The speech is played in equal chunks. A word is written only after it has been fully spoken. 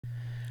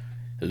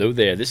Hello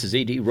there, this is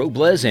AD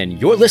Robles, and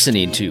you're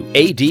listening to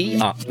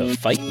AD on the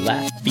Fight,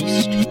 Laugh,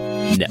 Feast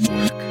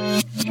Network.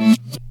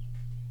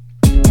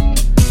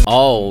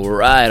 All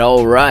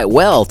right.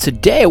 Well,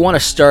 today I want to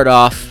start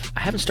off,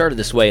 I haven't started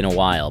this way in a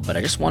while, but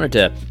I just wanted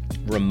to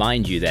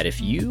remind you that if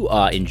you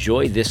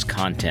enjoy this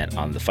content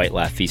on the Fight,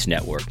 Laugh, Feast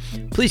Network,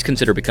 please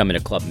consider becoming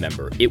a club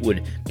member. It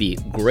would be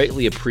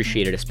greatly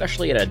appreciated,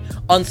 especially at an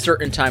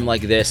uncertain time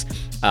like this.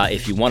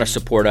 If you want to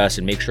support us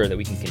and make sure that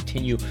we can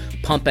continue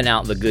pumping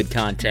out the good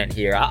content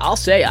here, I'll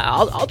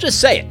just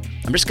say it.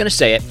 I'm just going to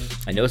say it.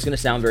 I know it's going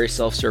to sound very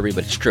self-serving,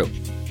 but it's true.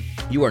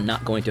 You are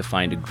not going to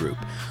find a group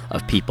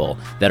of people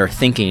that are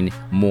thinking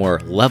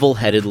more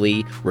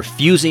level-headedly,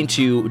 refusing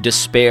to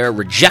despair,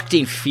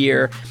 rejecting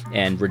fear,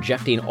 and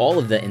rejecting all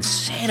of the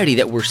insanity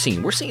that we're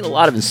seeing. We're seeing a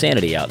lot of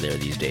insanity out there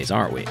these days,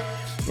 aren't we?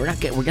 We're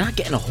not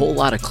getting a whole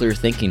lot of clear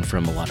thinking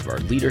from a lot of our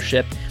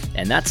leadership,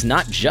 and that's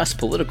not just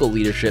political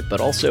leadership, but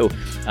also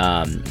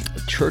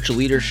church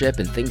leadership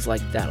and things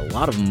like that. A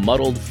lot of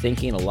muddled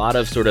thinking, a lot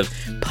of sort of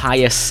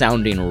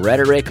pious-sounding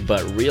rhetoric,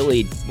 but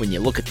really, when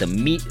you look at the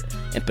meat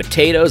and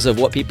potatoes of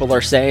what people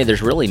are saying,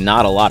 there's really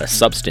not a lot of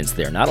substance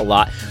there, not a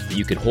lot that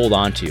you could hold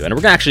on to. And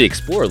we're going to actually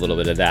explore a little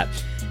bit of that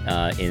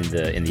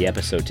in the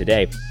episode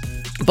today.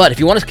 But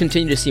if you want to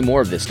continue to see more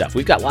of this stuff,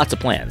 we've got lots of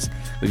plans.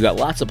 We've got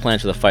lots of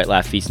plans for the Fight,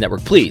 Laugh, Feast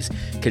Network. Please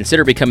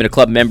consider becoming a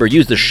club member.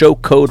 Use the show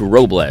code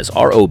ROBLES,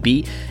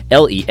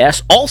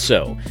 ROBLES.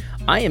 Also,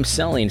 I am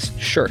selling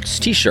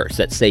t-shirts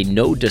that say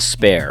No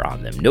Despair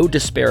on them. No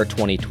Despair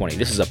 2020.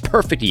 This is a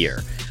perfect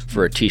year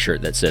for a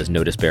t-shirt that says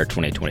No Despair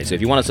 2020. So if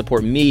you want to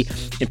support me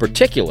in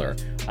particular,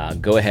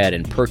 go ahead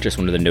and purchase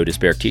one of the No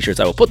Despair t-shirts.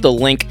 I will put the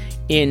link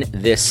in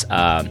this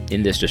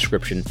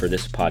description for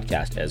this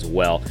podcast as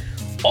well.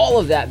 All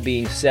of that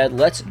being said,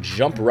 let's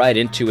jump right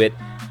into it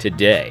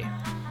today.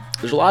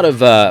 There's a lot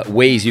of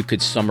ways you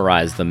could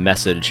summarize the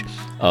message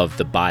of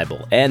the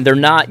Bible, and they're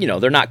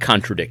not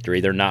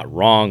contradictory. They're not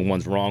wrong,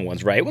 one's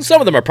right. Well,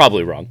 some of them are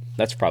probably wrong.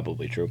 That's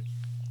probably true.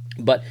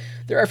 But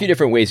there are a few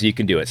different ways you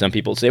can do it. Some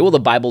people say, well, the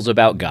Bible's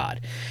about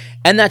God.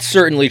 And that's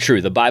certainly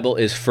true. The Bible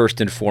is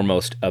first and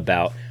foremost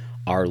about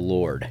our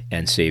Lord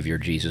and Savior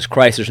Jesus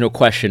Christ. There's no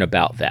question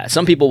about that.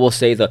 Some people will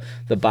say the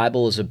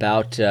Bible is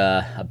about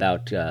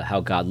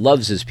how God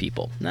loves his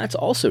people. And that's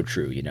also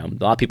true. A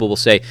lot of people will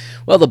say,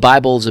 well, the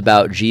Bible is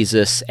about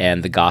Jesus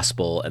and the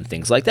gospel and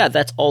things like that.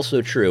 That's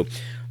also true.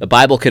 The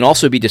Bible can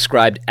also be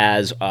described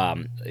as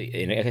an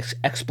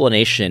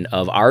explanation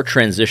of our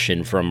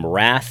transition from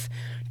wrath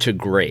to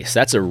grace.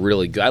 That's a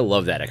really good, I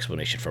love that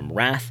explanation, from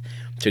wrath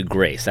to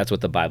grace. That's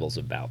what the Bible's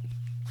about.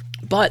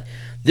 But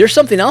there's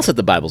something else that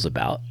the Bible's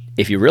about.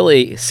 If you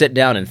really sit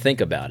down and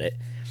think about it,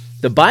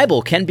 the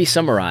Bible can be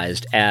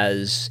summarized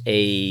as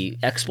an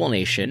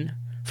explanation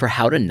for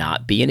how to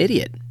not be an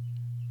idiot.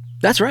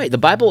 That's right. The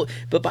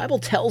Bible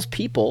tells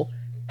people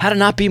how to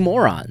not be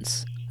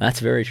morons. That's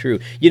very true.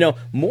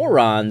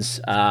 Morons,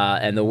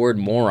 and the word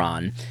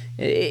moron,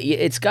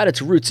 it's got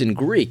its roots in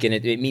Greek, and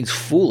it means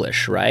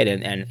foolish, right?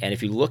 And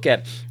if you look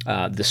at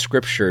the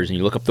scriptures and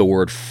you look up the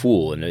word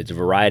fool, and it's a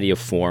variety of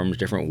forms,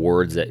 different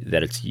words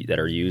that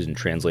are used and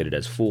translated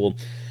as fool,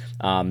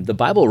 the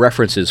Bible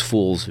references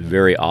fools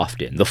very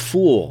often. The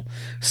fool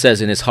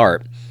says in his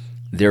heart,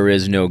 there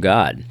is no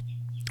God.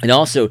 It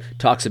also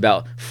talks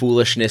about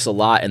foolishness a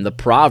lot in the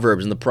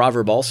Proverbs, and the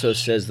proverb also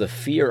says the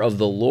fear of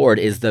the Lord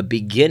is the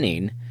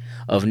beginning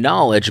of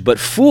knowledge, but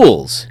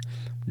fools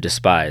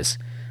despise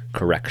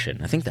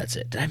correction. I think that's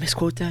it. Did I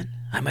misquote that?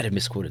 I might have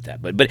misquoted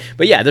that.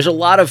 But yeah, there's a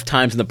lot of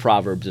times in the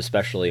Proverbs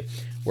especially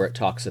where it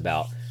talks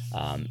about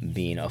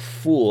being a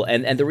fool.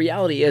 And the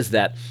reality is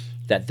that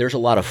there's a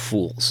lot of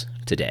fools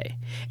today.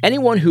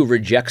 Anyone who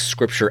rejects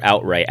Scripture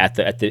outright at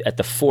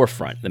the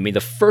forefront. I mean,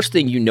 the first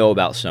thing you know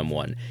about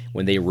someone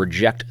when they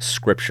reject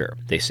Scripture,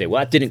 they say,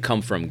 well, that didn't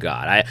come from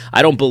God.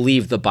 I don't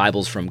believe the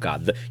Bible's from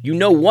God. You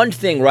know one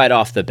thing right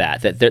off the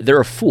bat, that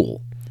they're a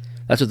fool.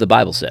 That's what the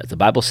Bible says. The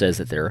Bible says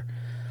that they're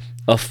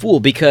a fool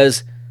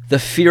because the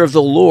fear of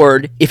the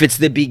Lord, if it's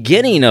the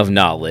beginning of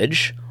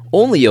knowledge,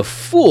 only a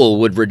fool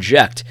would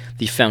reject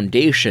the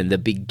foundation, the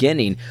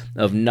beginning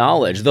of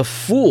knowledge. The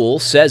fool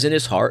says in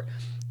his heart,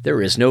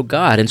 there is no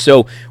God. And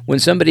so when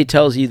somebody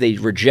tells you they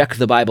reject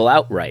the Bible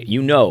outright,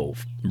 you know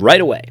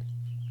right away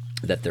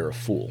that they're a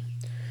fool.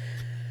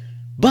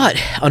 But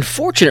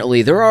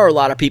unfortunately, there are a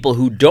lot of people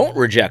who don't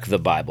reject the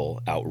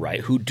Bible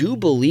outright, who do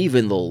believe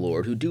in the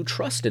Lord, who do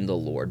trust in the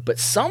Lord, but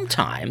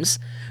sometimes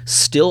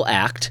still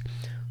act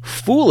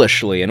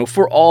foolishly. And if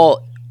we're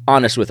all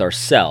honest with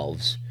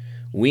ourselves,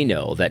 we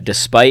know that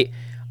despite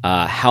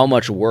how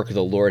much work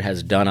the Lord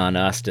has done on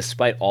us,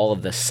 despite all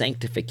of the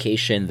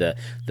sanctification,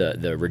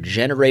 the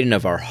regenerating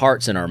of our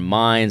hearts and our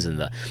minds, and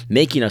the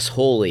making us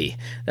holy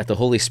that the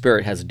Holy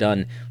Spirit has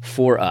done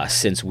for us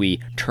since we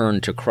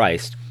turned to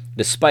Christ,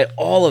 despite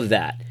all of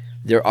that,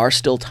 there are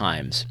still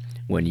times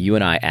when you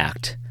and I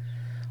act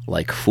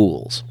like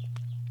fools.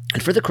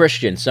 And for the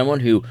Christian,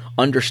 someone who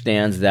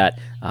understands that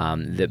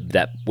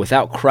that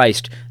without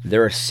Christ,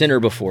 they're a sinner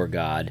before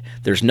God.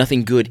 There's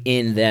nothing good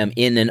in them,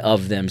 in and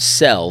of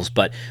themselves.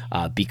 But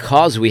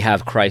because we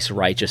have Christ's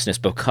righteousness,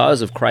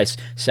 because of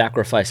Christ's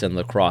sacrifice on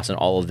the cross and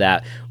all of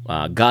that,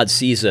 God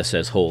sees us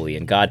as holy,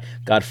 and God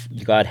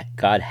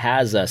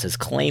has us, has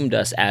claimed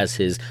us as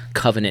His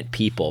covenant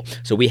people.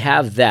 So we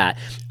have that.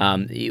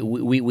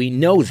 We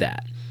know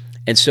that.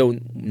 And so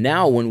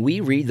now when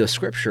we read the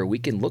Scripture, we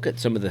can look at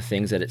some of the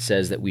things that it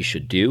says that we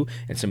should do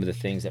and some of the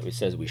things that it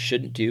says we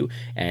shouldn't do,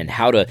 and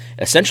how to,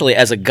 essentially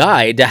as a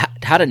guide,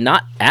 how to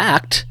not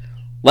act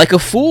like a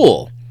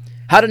fool,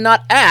 how to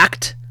not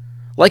act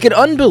like an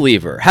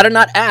unbeliever, how to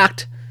not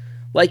act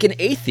like an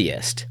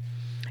atheist.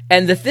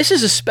 And that this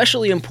is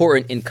especially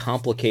important in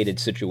complicated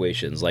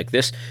situations like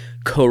this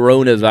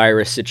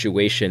coronavirus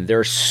situation. There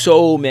are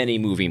so many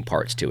moving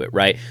parts to it,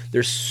 right?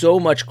 There's so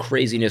much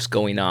craziness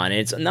going on, and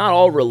it's not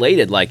all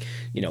related. Like,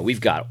 we've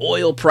got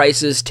oil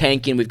prices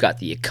tanking, we've got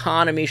the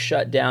economy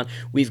shut down,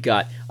 we've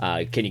got,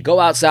 can you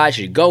go outside,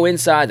 should you go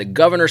inside, the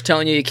governor's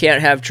telling you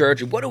can't have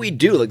church, what do we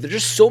do? Like, there's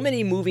just so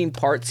many moving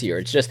parts here.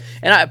 It's just,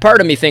 and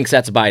part of me thinks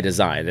that's by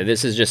design, that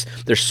this is just,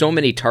 there's so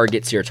many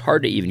targets here, it's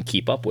hard to even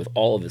keep up with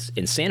all of this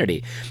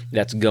insanity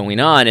that's going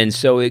on, and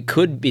so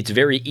it's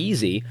very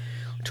easy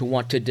to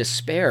want to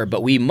despair,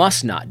 but we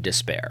must not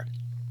despair.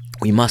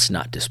 We must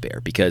not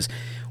despair, because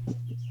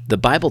the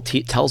Bible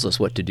tells us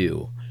what to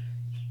do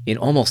in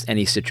almost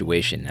any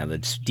situation. Now, the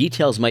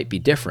details might be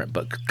different,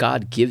 but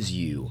God gives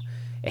you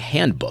a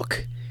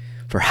handbook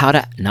for how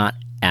to not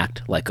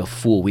act like a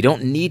fool. We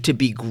don't need to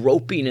be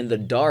groping in the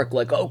dark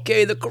like,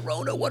 okay, the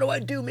corona, what do I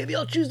do? Maybe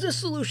I'll choose this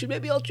solution.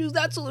 Maybe I'll choose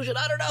that solution.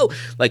 I don't know.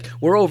 Like,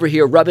 we're over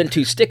here rubbing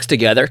two sticks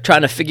together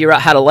trying to figure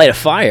out how to light a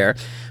fire,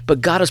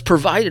 but God has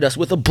provided us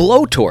with a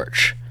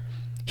blowtorch.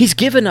 He's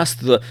given us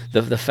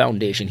the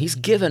foundation. He's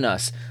given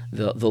us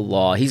the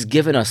law. He's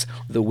given us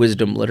the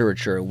wisdom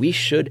literature. We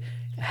should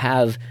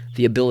have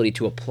the ability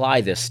to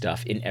apply this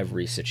stuff in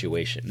every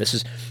situation. This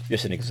is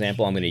just an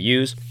example I'm going to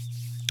use,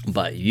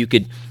 but you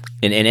could,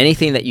 in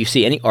anything that you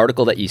see, any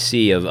article that you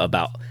see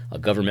about a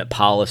government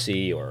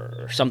policy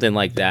or something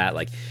like that,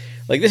 like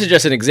this is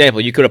just an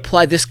example. You could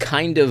apply this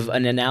kind of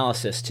an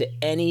analysis to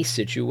any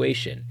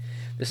situation.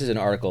 This is an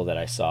article that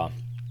I saw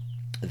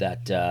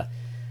that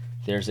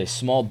there's a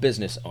small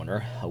business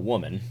owner, a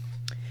woman,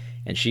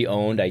 and she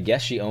owned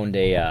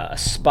a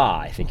spa,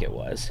 I think it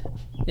was.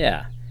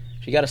 Yeah,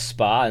 she got a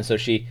spa, and so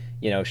she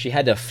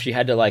had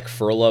to like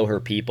furlough her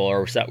people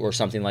or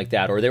something like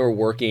that, or they were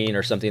working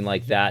or something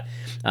like that,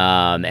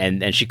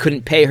 and she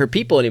couldn't pay her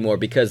people anymore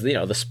because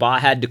the spa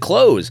had to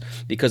close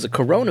because of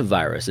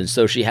coronavirus, and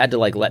so she had to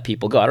like let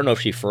people go. I don't know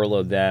if she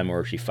furloughed them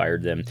or if she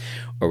fired them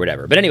or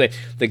whatever. But anyway,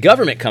 the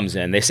government comes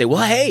in. They say,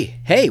 well,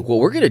 hey, what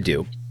we're gonna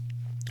do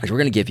is we're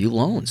going to give you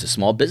loans,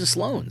 small business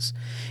loans.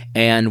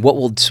 And what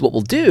we'll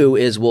do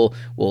is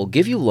we'll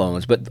give you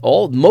loans, but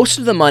most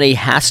of the money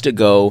has to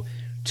go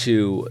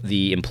to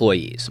the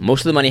employees.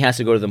 Most of the money has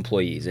to go to the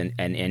employees,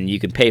 and you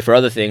can pay for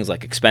other things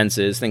like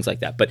expenses, things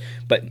like that. But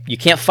you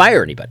can't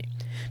fire anybody,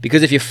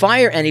 because if you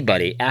fire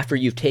anybody after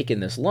you've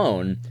taken this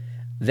loan,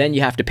 then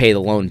you have to pay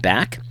the loan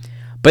back.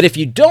 But if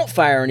you don't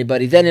fire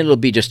anybody, then it'll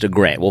be just a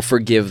grant. We'll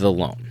forgive the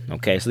loan.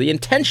 Okay, so the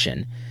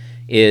intention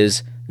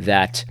is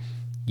that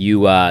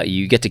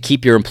you get to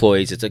keep your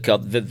employees. It's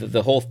called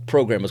the whole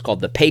program is called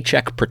the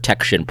Paycheck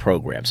Protection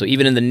Program. So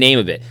even in the name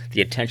of it,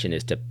 the intention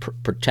is to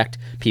protect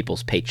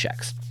people's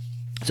paychecks.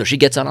 So she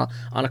gets on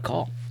a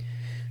call.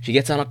 She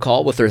gets on a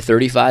call with her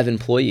 35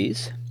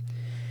 employees,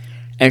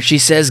 and she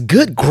says,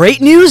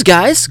 great news,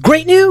 guys,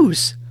 great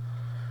news.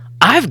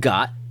 I've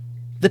got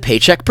the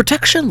Paycheck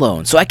Protection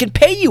Loan, so I can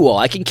pay you all.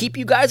 I can keep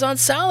you guys on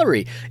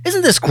salary.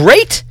 Isn't this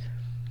great?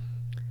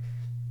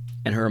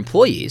 And her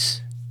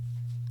employees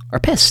are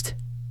pissed.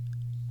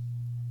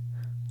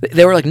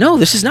 They were like, no,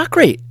 this is not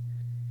great.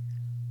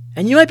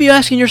 And you might be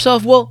asking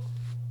yourself, well,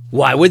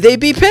 why would they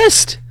be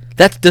pissed?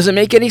 That doesn't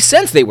make any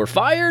sense. They were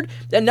fired,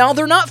 and now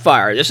they're not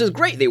fired. This is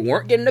great. They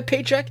weren't getting a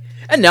paycheck,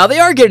 and now they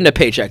are getting a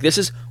paycheck. This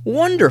is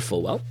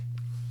wonderful. Well,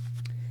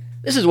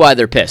 this is why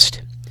they're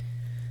pissed.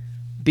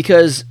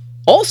 Because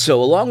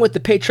also, along with the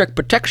Paycheck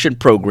Protection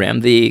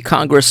Program, the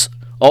Congress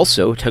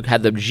also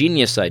had the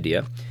genius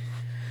idea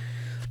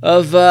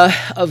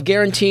of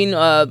guaranteeing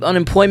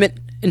unemployment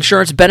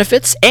insurance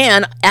benefits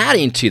and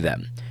adding to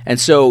them. And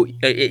so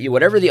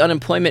whatever the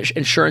unemployment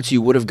insurance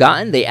you would have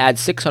gotten, they add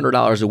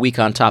 $600 a week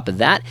on top of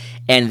that.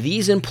 And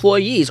these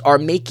employees are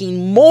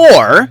making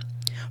more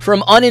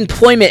from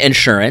unemployment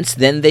insurance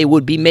than they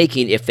would be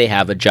making if they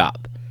have a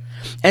job.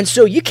 And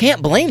so you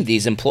can't blame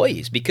these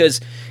employees,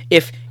 because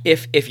if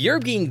you're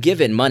being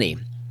given money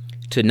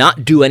to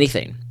not do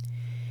anything,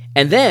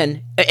 and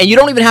you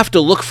don't even have to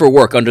look for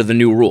work under the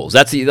new rules.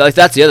 That's the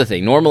other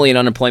thing. Normally in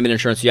unemployment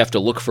insurance, you have to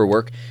look for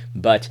work,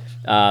 but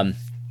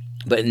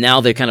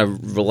now they kind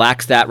of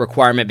relax that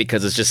requirement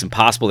because it's just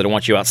impossible. They don't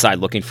want you outside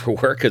looking for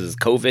work because it's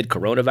COVID,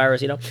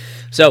 coronavirus,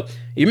 So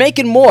you're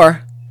making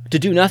more to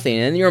do nothing,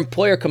 and then your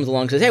employer comes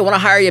along and says, hey, I want to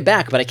hire you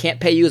back, but I can't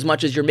pay you as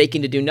much as you're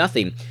making to do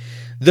nothing.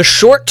 The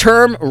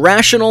short-term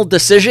rational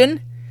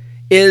decision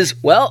is,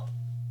 well,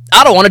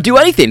 I don't want to do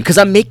anything because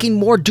I'm making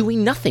more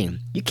doing nothing.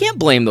 You can't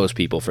blame those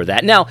people for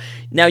that. Now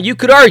you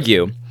could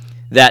argue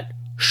that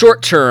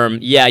short-term,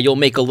 yeah, you'll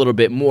make a little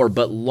bit more,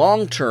 but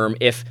long-term,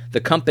 if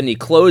the company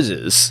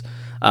closes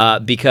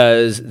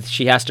because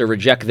she has to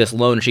reject this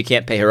loan and she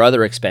can't pay her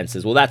other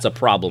expenses, well, that's a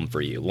problem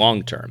for you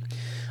long-term.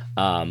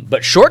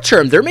 But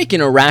short-term, they're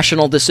making a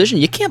rational decision.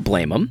 You can't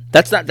blame them.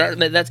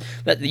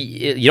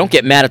 You don't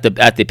get mad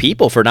at the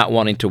people for not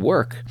wanting to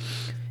work,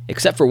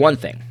 except for one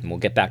thing, and we'll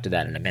get back to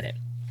that in a minute.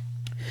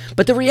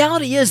 But the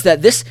reality is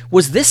that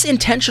this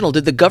intentional?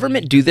 Did the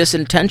government do this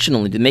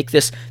intentionally to make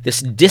this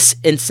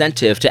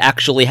disincentive to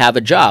actually have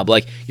a job?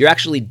 Like, you're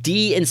actually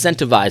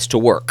de-incentivized to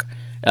work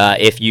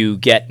if you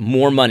get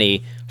more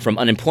money from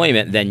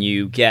unemployment than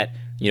you get,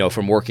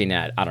 from working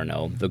at, I don't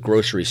know, the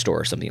grocery store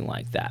or something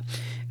like that.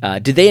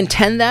 Did they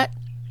intend that?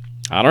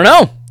 I don't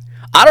know.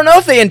 I don't know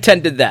if they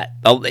intended that.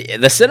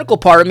 The cynical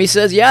part of me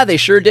says, yeah, they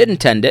sure did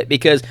intend it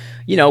because,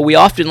 we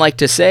often like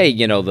to say,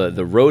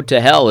 the road to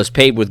hell is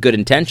paved with good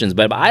intentions.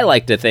 But I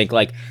like to think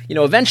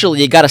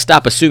eventually you got to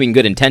stop assuming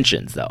good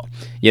intentions, though.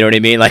 You know what I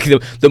mean? Like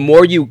the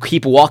more you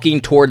keep walking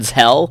towards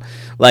hell,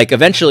 like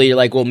eventually you're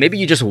like, well, maybe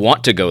you just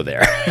want to go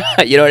there.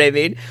 You know what I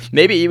mean?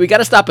 Maybe we got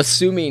to stop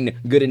assuming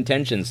good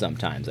intentions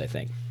sometimes, I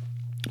think.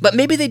 But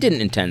maybe they didn't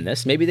intend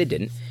this. Maybe they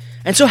didn't.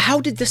 And so how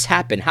did this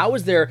happen? How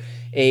was there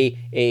a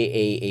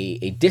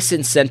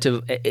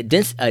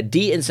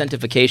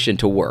de-incentivification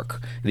to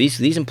work?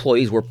 These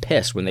employees were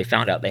pissed when they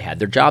found out they had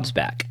their jobs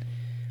back.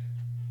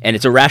 And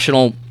it's a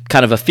rational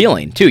kind of a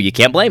feeling, too. You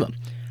can't blame them.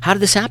 How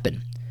did this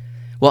happen?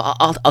 Well,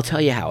 I'll tell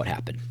you how it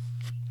happened.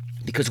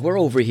 Because we're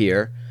over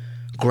here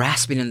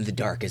grasping in the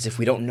dark as if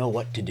we don't know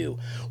what to do.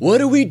 What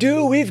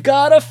do? We've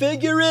got to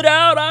figure it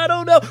out. I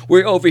don't know.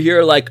 We're over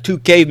here like two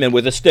cavemen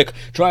with a stick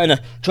trying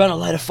to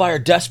light a fire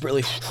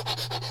desperately.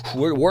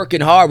 We're working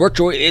hard.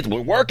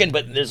 We're working,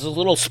 but there's a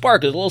little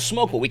spark, there's a little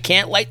smoke, but we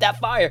can't light that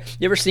fire.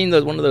 You ever seen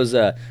one of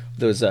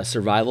those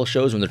survival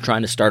shows when they're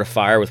trying to start a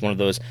fire with one of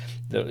those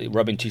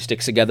rubbing two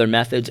sticks together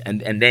methods,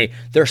 and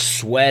they're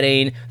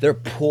sweating, they're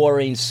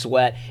pouring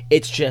sweat.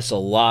 It's just a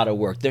lot of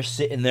work. They're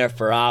sitting there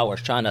for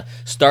hours trying to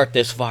start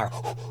this fire.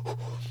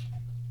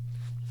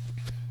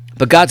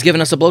 But God's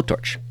given us a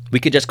blowtorch. We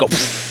could just go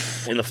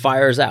and the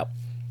fire is out.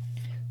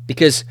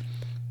 Because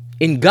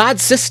in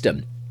God's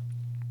system,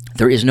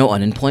 there is no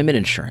unemployment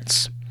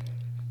insurance.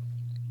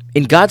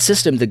 In God's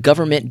system, the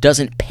government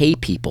doesn't pay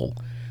people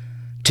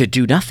to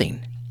do nothing.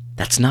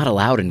 That's not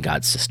allowed in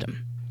God's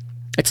system.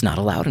 It's not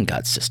allowed in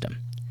God's system.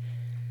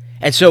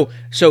 And so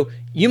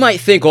you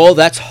might think, oh,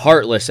 that's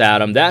heartless,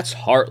 Adam. That's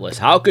heartless.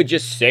 How could you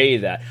say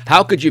that?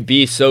 How could you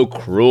be so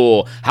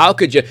cruel? How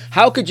could you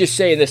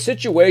say in this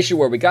situation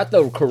where we got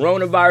the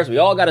coronavirus, we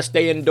all got to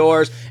stay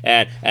indoors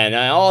and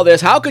all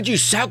this, how could you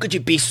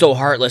be so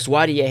heartless?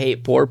 Why do you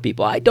hate poor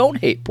people? I don't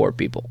hate poor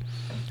people.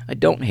 I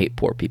don't hate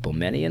poor people.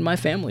 Many in my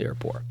family are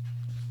poor.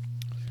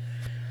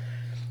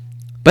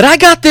 But I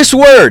got this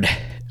word.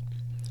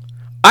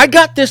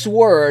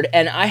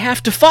 And I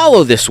have to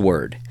follow this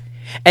word.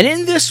 And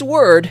in this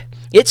word,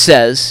 it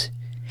says,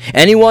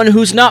 anyone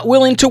who's not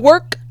willing to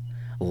work,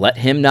 let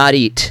him not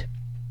eat.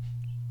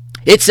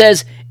 It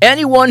says,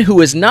 anyone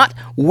who is not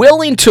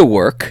willing to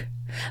work,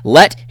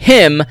 let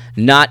him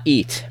not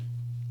eat.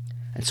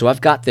 And so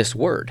I've got this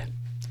word.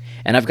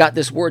 And I've got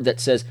this word that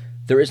says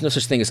there is no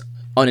such thing as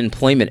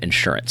unemployment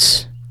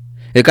insurance.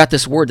 I've got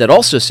this word that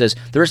also says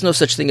there is no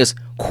such thing as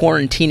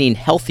quarantining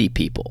healthy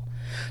people.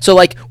 So,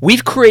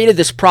 we've created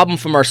this problem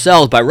from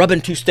ourselves by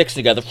rubbing two sticks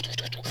together.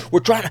 We're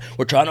trying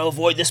to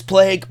avoid this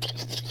plague.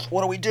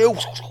 What do we do?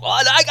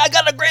 I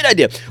got a great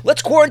idea.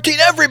 Let's quarantine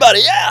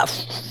everybody. Yeah.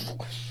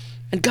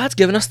 And God's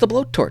given us the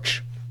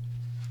blowtorch.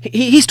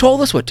 He's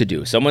told us what to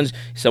do.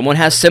 Someone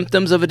has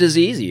symptoms of a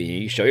disease.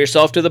 You show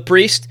yourself to the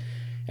priest,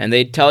 and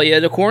they tell you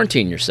to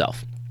quarantine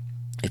yourself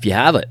if you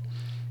have it.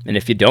 And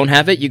if you don't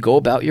have it, you go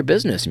about your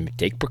business and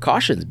take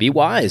precautions. Be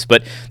wise.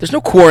 But there's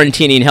no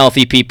quarantining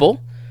healthy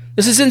people.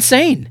 This is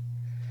insane.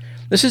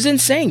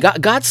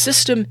 God's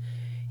system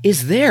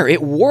is there.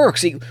 It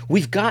works.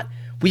 We've got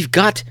the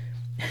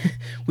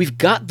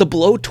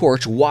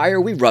blowtorch. Why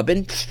are we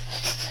rubbing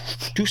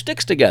two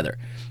sticks together,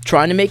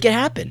 trying to make it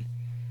happen?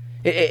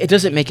 It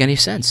doesn't make any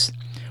sense.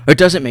 It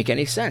doesn't make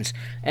any sense.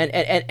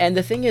 And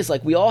the thing is,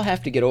 we all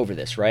have to get over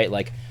this, right?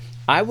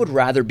 I would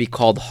rather be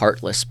called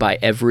heartless by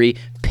every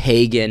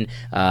pagan,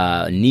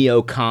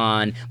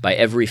 neocon, by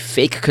every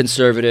fake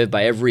conservative,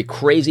 by every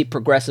crazy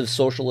progressive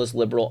socialist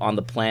liberal on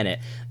the planet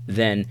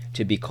than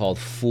to be called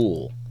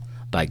fool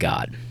by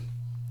God.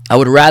 I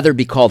would rather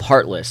be called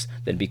heartless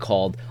than be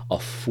called a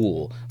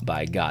fool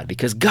by God,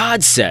 because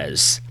God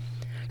says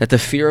that the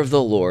fear of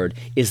the Lord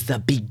is the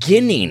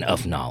beginning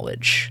of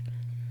knowledge.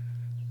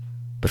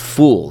 But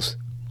fools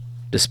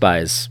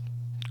despise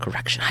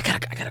correction.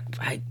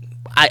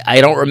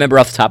 I don't remember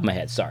off the top of my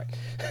head. Sorry.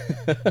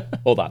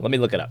 Hold on. Let me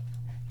look it up.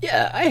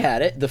 Yeah, I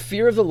had it. The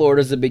fear of the Lord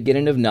is the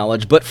beginning of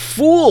knowledge, but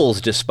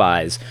fools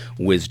despise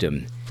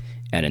wisdom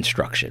and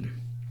instruction.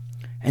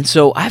 And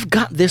so I've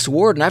got this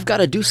word and I've got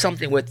to do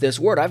something with this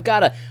word.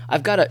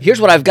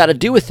 Here's what I've got to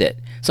do with it.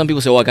 Some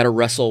people say, well, I got to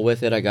wrestle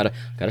with it. I got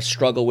to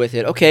struggle with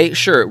it. Okay,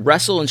 sure,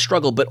 wrestle and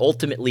struggle, but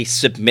ultimately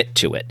submit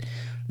to it.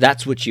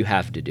 That's what you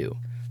have to do.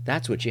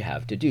 That's what you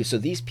have to do. So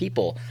these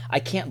people, I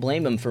can't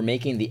blame them for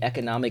making the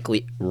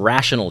economically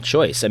rational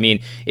choice. I mean,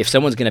 if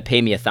someone's going to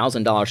pay me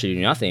 $1,000 to do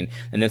nothing,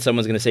 and then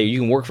someone's going to say, you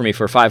can work for me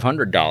for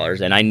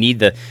 $500, and I need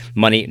the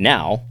money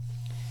now,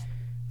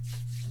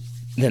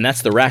 then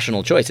that's the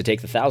rational choice, to take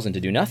the 1,000 to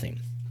do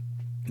nothing.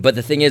 But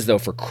the thing is, though,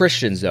 for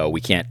Christians, though,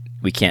 we can't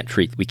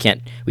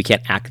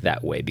act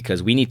that way,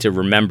 because we need to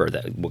remember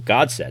that what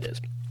God said is,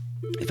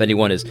 if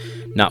anyone is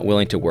not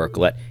willing to work,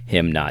 let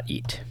him not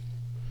eat.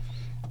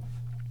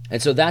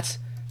 And so that's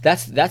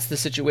the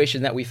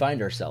situation that we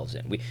find ourselves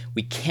in.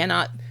 We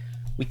cannot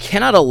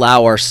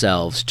allow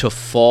ourselves to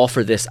fall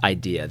for this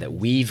idea that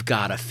we've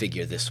got to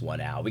figure this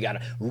one out. We're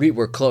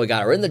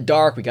in the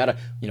dark. We got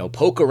to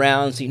poke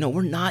around. So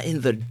we're not in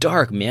the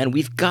dark, man.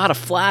 We've got a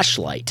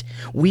flashlight.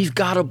 We've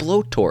got a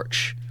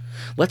blowtorch.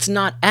 Let's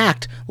not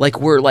act like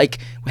we're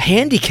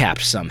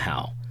handicapped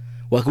somehow.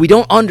 Like we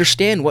don't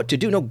understand what to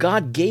do. No,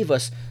 God gave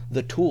us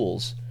the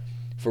tools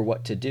for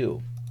what to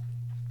do.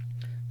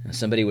 And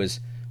Somebody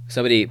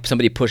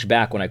pushed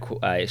back when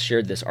I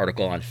shared this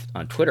article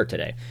on Twitter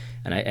today,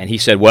 and he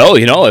said, well,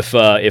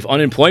 if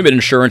unemployment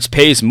insurance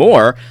pays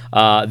more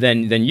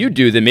than you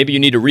do, then maybe you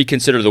need to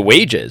reconsider the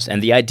wages.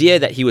 And the idea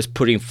that he was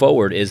putting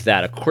forward is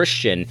that a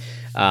Christian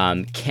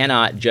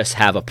cannot just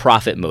have a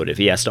profit motive.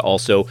 He has to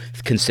also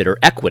consider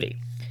equity.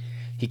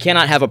 He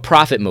cannot have a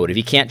profit motive.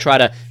 He can't try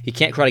to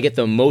get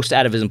the most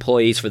out of his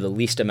employees for the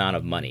least amount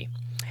of money.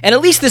 And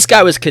at least this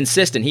guy was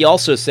consistent. He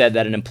also said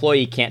that an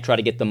employee can't try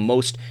to get the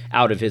most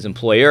out of his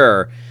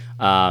employer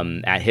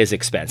at his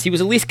expense. He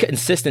was at least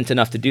consistent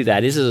enough to do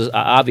that. This is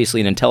obviously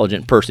an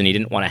intelligent person. He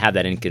didn't want to have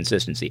that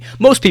inconsistency.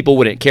 Most people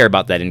wouldn't care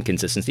about that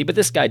inconsistency, but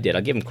this guy did.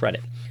 I'll give him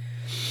credit.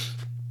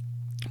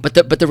 But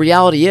the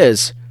reality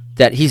is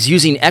that he's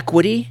using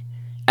equity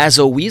as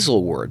a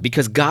weasel word,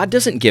 because God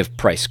doesn't give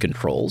price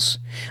controls.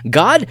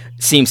 God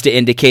seems to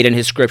indicate in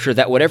his scripture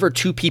that whatever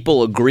two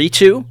people agree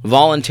to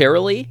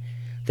voluntarily,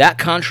 that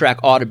contract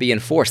ought to be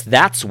enforced.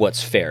 That's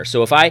what's fair.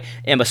 So if I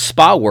am a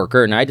spa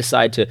worker and I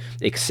decide to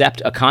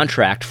accept a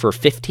contract for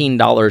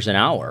 $15 an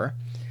hour,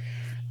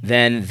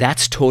 then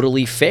that's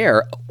totally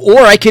fair.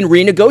 Or I can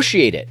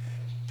renegotiate it.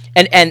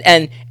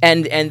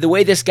 And the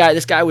way this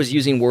guy was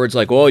using words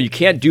like, oh, you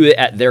can't do it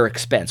at their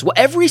expense. Well,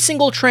 every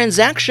single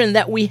transaction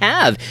that we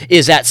have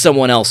is at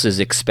someone else's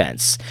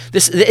expense.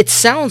 It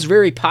sounds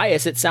very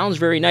pious. It sounds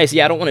very nice.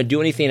 Yeah, I don't want to do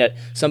anything at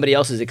somebody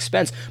else's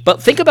expense. But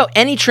think about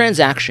any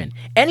transaction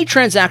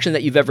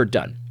that you've ever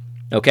done.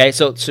 Okay,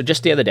 so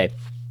just the other day,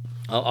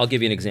 I'll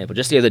give you an example.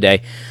 Just the other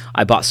day,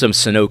 I bought some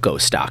Sunoco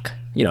stock.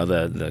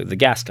 The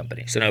gas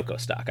company, Sunoco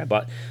stock. I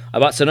bought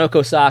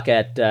Sunoco stock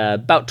at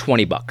about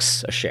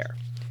 $20 a share.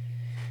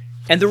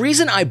 And the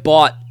reason I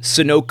bought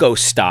Sunoco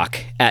stock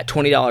at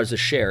 $20 a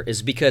share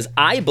is because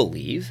I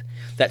believe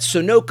that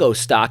Sunoco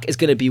stock is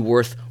going to be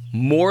worth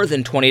more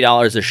than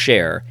 $20 a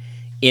share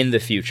in the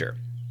future.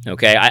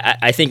 Okay,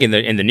 I think in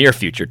the near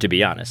future, to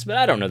be honest, but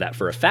I don't know that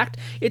for a fact.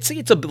 It's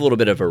a little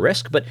bit of a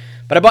risk, but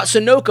I bought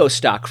Sunoco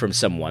stock from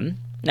someone.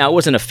 Now, it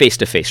wasn't a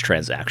face-to-face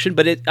transaction,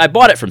 but I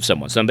bought it from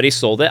someone. Somebody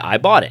sold it, I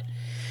bought it.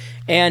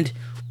 And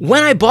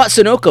when I bought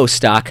Sunoco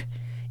stock,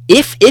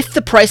 if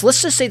the price,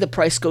 let's just say the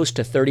price goes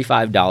to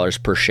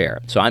 $35 per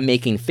share, so I'm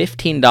making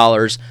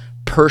 $15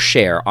 per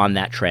share on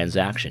that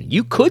transaction.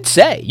 You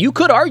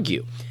could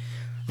argue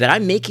that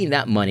I'm making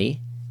that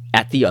money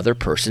at the other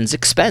person's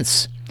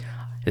expense.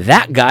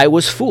 That guy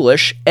was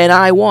foolish, and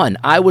I won.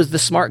 I was the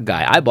smart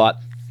guy. I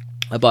bought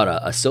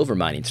a silver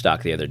mining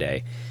stock the other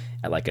day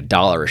at like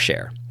 $1 a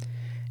share,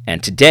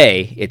 and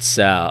today it's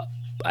I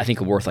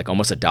think worth like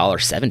almost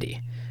 $1.70.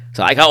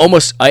 So I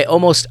almost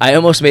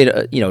made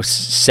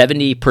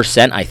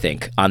 70% I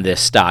think on this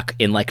stock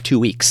in like 2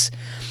 weeks.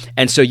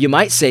 And so you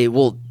might say,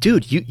 well,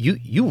 dude,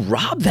 you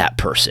robbed that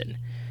person.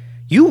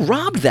 You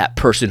robbed that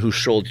person who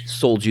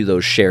sold you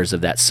those shares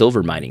of that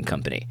silver mining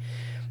company.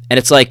 And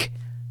it's like,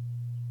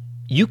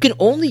 you can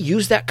only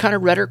use that kind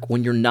of rhetoric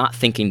when you're not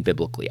thinking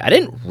biblically. I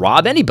didn't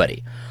rob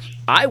anybody.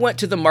 I went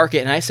to the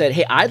market and I said,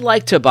 hey, I'd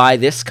like to buy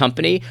this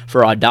company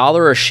for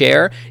 $1 a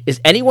share. Is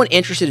anyone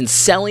interested in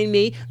selling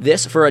me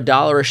this for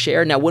 $1 a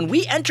share? Now, when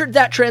we entered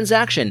that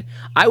transaction,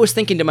 I was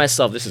thinking to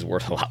myself, this is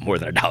worth a lot more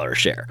than $1 a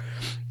share.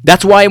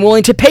 That's why I'm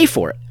willing to pay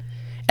for it.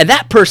 And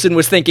that person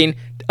was thinking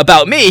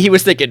about me. He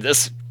was thinking,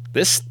 those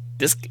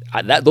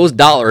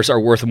dollars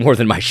are worth more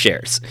than my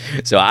shares.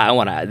 So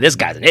this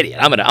guy's an idiot.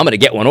 I'm gonna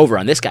get one over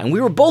on this guy. And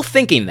we were both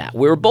thinking that.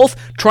 We were both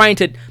trying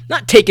to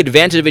not take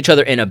advantage of each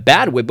other in a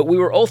bad way, but we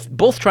were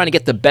both trying to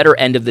get the better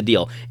end of the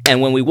deal. And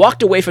when we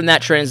walked away from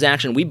that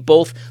transaction, we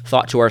both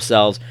thought to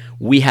ourselves,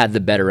 we had the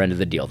better end of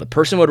the deal. The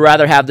person would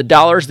rather have the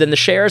dollars than the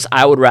shares.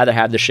 I would rather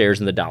have the shares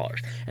than the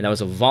dollars. And that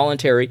was a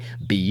voluntary,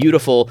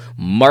 beautiful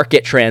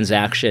market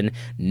transaction.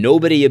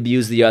 Nobody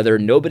abused the other.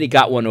 Nobody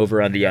got one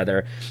over on the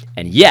other.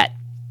 And yet,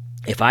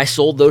 if I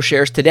sold those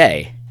shares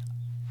today,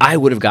 I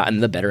would have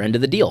gotten the better end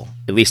of the deal,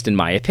 at least in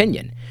my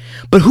opinion.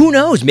 But who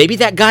knows? Maybe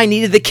that guy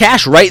needed the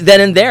cash right then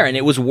and there, and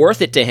it was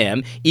worth it to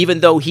him, even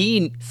though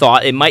he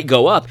thought it might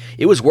go up.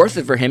 It was worth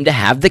it for him to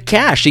have the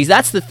cash. See,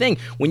 that's the thing.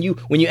 When you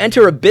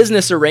enter a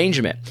business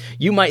arrangement,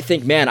 you might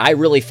think, man, I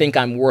really think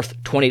I'm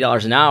worth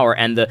 $20 an hour,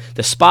 and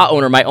the spa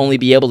owner might only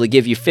be able to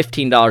give you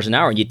 $15 an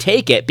hour, and you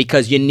take it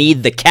because you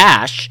need the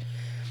cash.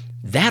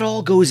 That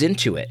all goes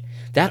into it.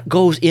 That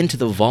goes into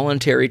the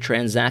voluntary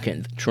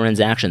transaction.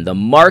 The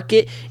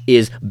market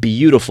is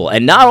beautiful.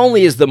 And not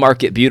only is the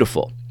market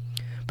beautiful,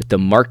 but the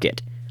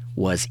market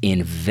was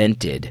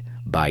invented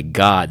by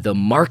God. The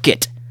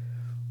market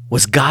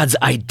was God's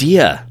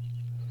idea.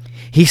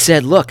 He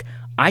said, look,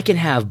 I can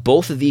have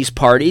both of these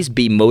parties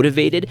be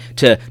motivated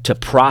to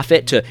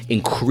profit, to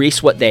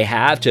increase what they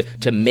have,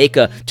 to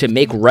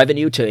make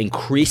revenue, to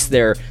increase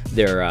their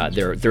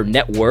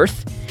net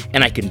worth.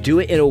 And I can do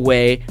it in a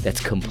way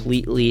that's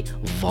completely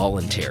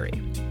voluntary,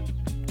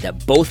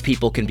 that both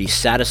people can be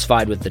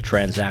satisfied with the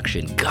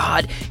transaction.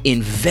 God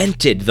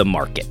invented the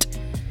market.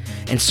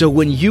 And so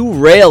when you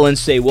rail and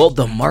say, well,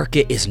 the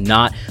market is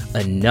not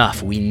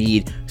enough, we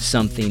need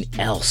something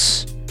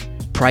else,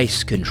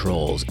 price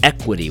controls,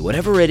 equity,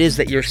 whatever it is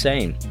that you're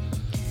saying,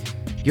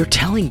 you're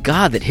telling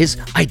God that his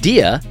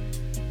idea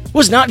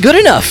was not good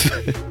enough.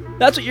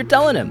 That's what you're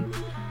telling him.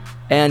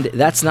 And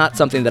that's not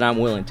something that I'm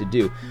willing to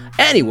do.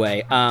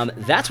 Anyway,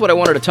 that's what I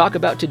wanted to talk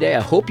about today. I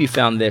hope you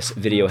found this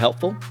video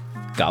helpful.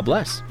 God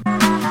bless.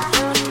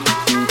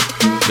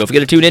 Don't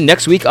forget to tune in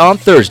next week on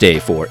Thursday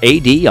for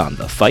AD on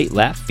the Fight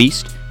Laugh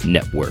Feast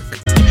Network.